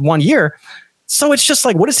 in his 1 year. So it's just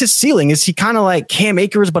like, what is his ceiling? Is he kind of like Cam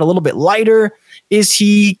Akers, but a little bit lighter? Is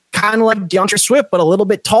he kind of like DeAndre Swift, but a little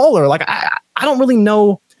bit taller? Like, I don't really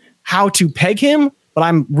know how to peg him, but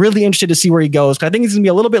I'm really interested to see where he goes, because I think he's going to be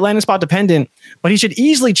a little bit landing spot dependent, but he should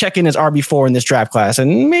easily check in as RB4 in this draft class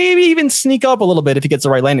and maybe even sneak up a little bit if he gets the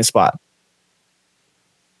right landing spot.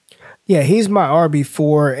 Yeah, he's my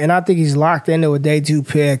RB4, and I think he's locked into a day 2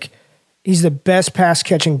 pick. He's the best pass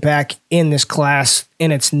catching back in this class,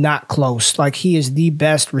 and it's not close. Like, he is the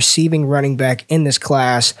best receiving running back in this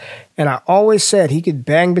class. And I always said he could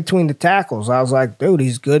bang between the tackles. I was like, dude,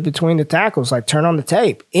 he's good between the tackles. Like, turn on the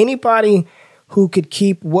tape. Anybody who could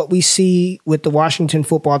keep what we see with the Washington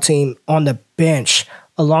football team on the bench,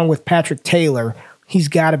 along with Patrick Taylor, he's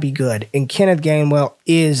got to be good. And Kenneth Gainwell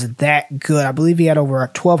is that good. I believe he had over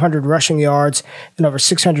 1,200 rushing yards and over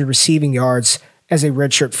 600 receiving yards as a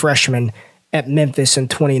redshirt freshman at Memphis in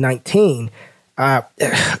 2019.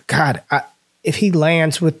 If he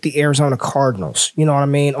lands with the Arizona Cardinals, you know what I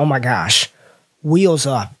mean? Oh my gosh, wheels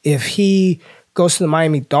up. If he goes to the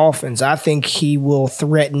Miami Dolphins, I think he will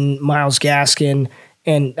threaten Myles Gaskin.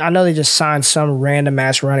 And I know they just signed some random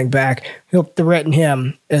ass running back. He'll threaten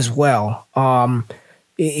him as well.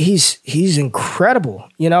 He's incredible.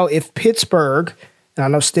 If Pittsburgh, and I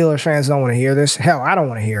know Steelers fans don't want to hear this. Hell, I don't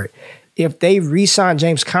want to hear it. If they re-signed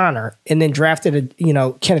James Conner and then drafted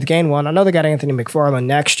Kenneth Gainwell, and I know they got Anthony McFarland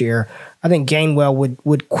next year, I think Gainwell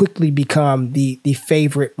would quickly become the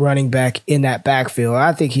favorite running back in that backfield.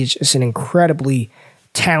 I think he's just an incredibly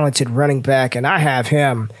talented running back, and I have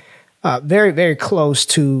him very, very close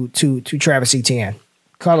to Travis Etienne.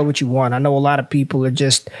 Call it what you want. I know a lot of people are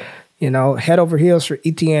just, head over heels for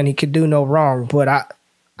Etienne. He could do no wrong, but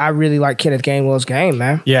I really like Kenneth Gainwell's game,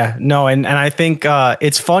 man. Yeah, no, and I think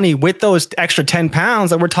it's funny with those extra 10 pounds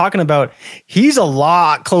that we're talking about. He's a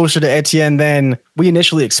lot closer to Etienne than we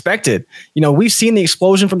initially expected. You know, we've seen the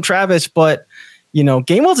explosion from Travis, but you know,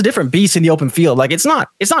 Gainwell's a different beast in the open field. Like it's not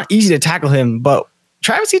easy to tackle him, but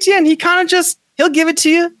Travis Etienne, he kind of just he'll give it to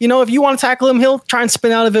you. You know, if you want to tackle him, he'll try and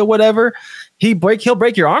spin out of it, whatever. He'll break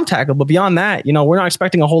your arm tackle, but beyond that, you know, we're not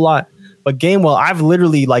expecting a whole lot. But Gainwell, I've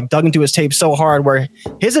literally like dug into his tape so hard where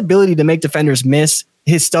his ability to make defenders miss,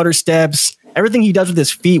 his stutter steps, everything he does with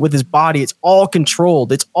his feet, with his body, it's all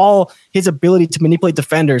controlled. It's all his ability to manipulate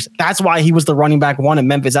defenders. That's why he was the running back one in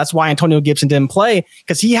Memphis. That's why Antonio Gibson didn't play,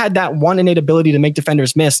 because he had that one innate ability to make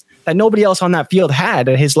defenders miss that nobody else on that field had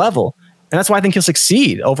at his level. And that's why I think he'll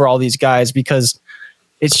succeed over all these guys, because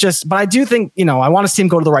it's just, but I do think, you know, I want to see him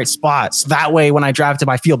go to the right spots. That way, when I draft him,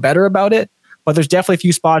 I feel better about it. But there's definitely a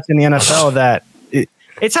few spots in the NFL that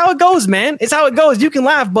it's how it goes, man. It's how it goes. You can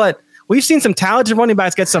laugh, but we've seen some talented running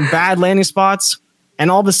backs get some bad landing spots,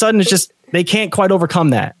 and all of a sudden it's just they can't quite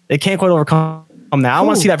overcome that. They can't quite overcome that. I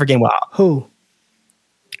want to see that for Gainwell. Who?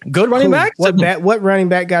 Good running back? What running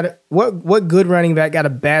back got it? What good running back got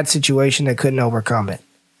a bad situation that couldn't overcome it?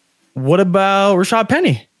 What about Rashad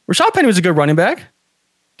Penny? Rashad Penny was a good running back.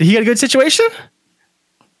 Did he get a good situation?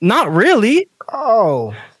 Not really.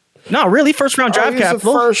 Oh. Not really. First round draft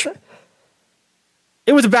capital.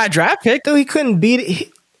 It was a bad draft pick. Dude, he couldn't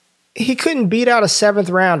beat he couldn't beat out a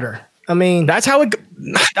 7th rounder. I mean, that's how it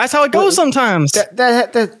goes sometimes.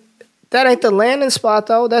 That ain't the landing spot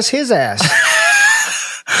though. That's his ass.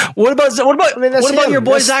 What about your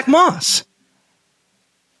boy Zach Moss?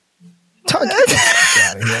 Zach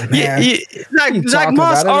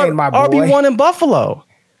Moss, RB1 in Buffalo.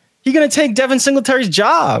 He gonna take Devin Singletary's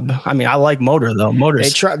job. I mean, I like Motor though.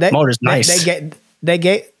 Motor's nice. They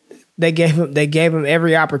gave him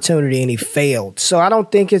every opportunity and he failed. So I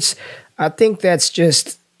don't think I think that's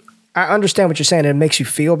just. I understand what you're saying. It makes you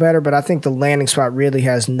feel better, but I think the landing spot really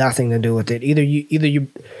has nothing to do with it. Either you,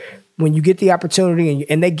 when you get the opportunity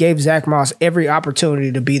and they gave Zach Moss every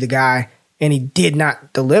opportunity to be the guy, and he did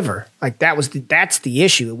not deliver. Like that's the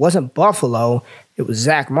issue. It wasn't Buffalo. It was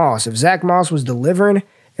Zach Moss. If Zach Moss was delivering.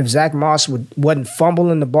 If Zach Moss wasn't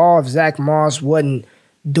fumbling the ball, if Zach Moss wasn't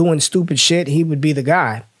doing stupid shit, he would be the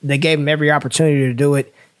guy. They gave him every opportunity to do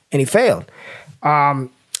it, and he failed. Yeah,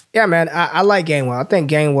 man, I like Gainwell. I think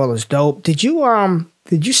Gainwell is dope. Did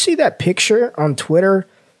you see that picture on Twitter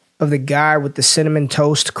of the guy with the Cinnamon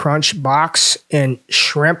Toast Crunch box and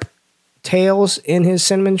shrimp tails in his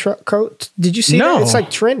cinnamon coat? Did you see that? It's like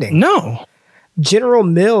trending. No. General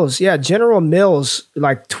Mills like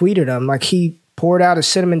tweeted him, like he poured out a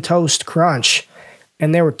Cinnamon Toast Crunch,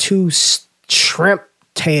 and there were 2 shrimp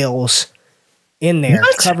tails in there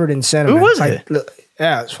covered in cinnamon. Who was it?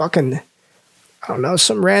 Yeah, it's fucking, I don't know,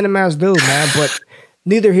 some random ass dude, man. But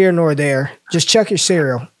neither here nor there. Just check your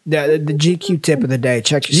cereal. The GQ tip of the day.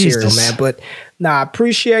 Check your cereal, man. But I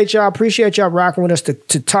appreciate y'all. Appreciate y'all rocking with us to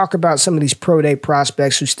talk about some of these pro day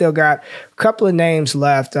prospects. We still got a couple of names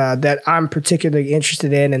left that I'm particularly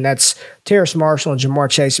interested in, and that's Terrace Marshall and Jamar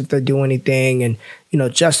Chase if they do anything, and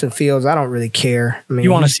Justin Fields. I don't really care. I mean,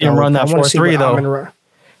 you want to see him run that 4.3 though.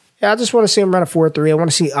 Yeah, I just want to see him run a 4.3. I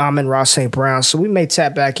want to see Amon-Ra St. Brown. So we may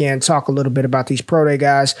tap back in, talk a little bit about these pro day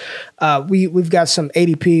guys. We've got some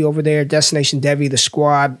ADP over there, Destination Devy, the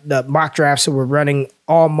squad, the mock drafts that we're running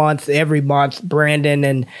all month, every month.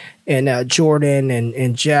 Brandon and Jordan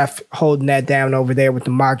and Jeff holding that down over there with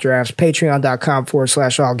the mock drafts.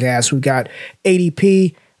 Patreon.com/allgas. We've got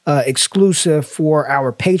ADP exclusive for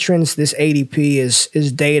our patrons. This ADP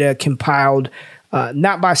is data compiled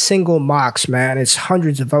not by single mocks, man. It's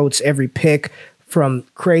hundreds of votes every pick from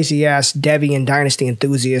crazy ass Devy and Dynasty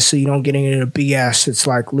enthusiasts, so you don't get into the BS. It's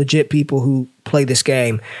like legit people who play this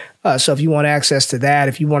game. So if you want access to that,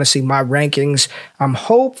 if you want to see my rankings, I'm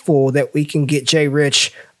hopeful that we can get Jay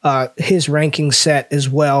Rich his ranking set as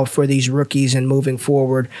well for these rookies and moving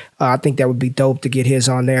forward. I think that would be dope to get his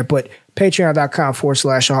on there. But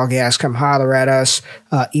Patreon.com/allgas. Come holler at us.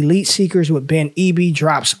 Elite Seekers with Ben Eby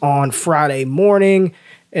drops on Friday morning.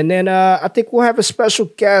 And then I think we'll have a special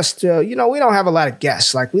guest. We don't have a lot of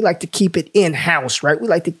guests. Like, we like to keep it in-house, right? We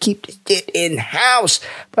like to keep it in-house.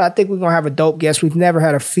 But I think we're going to have a dope guest. We've never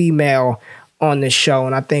had a female on this show.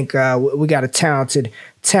 And I think we got a talented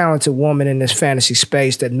woman in this fantasy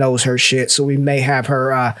space that knows her shit. So we may have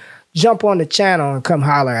her jump on the channel and come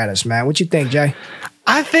holler at us, man. What you think, Jay?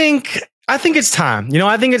 I think it's time.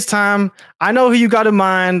 I think it's time. I know who you got in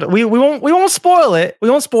mind. We won't spoil it. We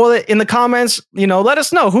won't spoil it in the comments. Let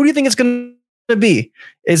us know. Who do you think it's going to be?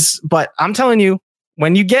 But I'm telling you,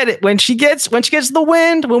 when you get it, when she gets the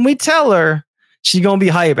wind, when we tell her, She's gonna be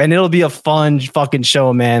hype, and it'll be a fun fucking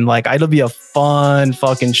show, man. Like, it'll be a fun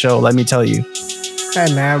fucking show, let me tell you.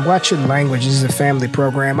 Hey man, watch your language. This is a family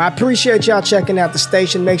program. I appreciate y'all checking out the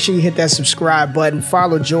station. Make sure you hit that subscribe button.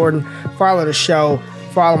 Follow Jordan. Follow the show.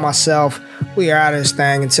 Follow myself. We are out of this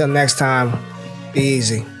thing. Until next time, be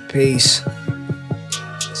easy. Peace.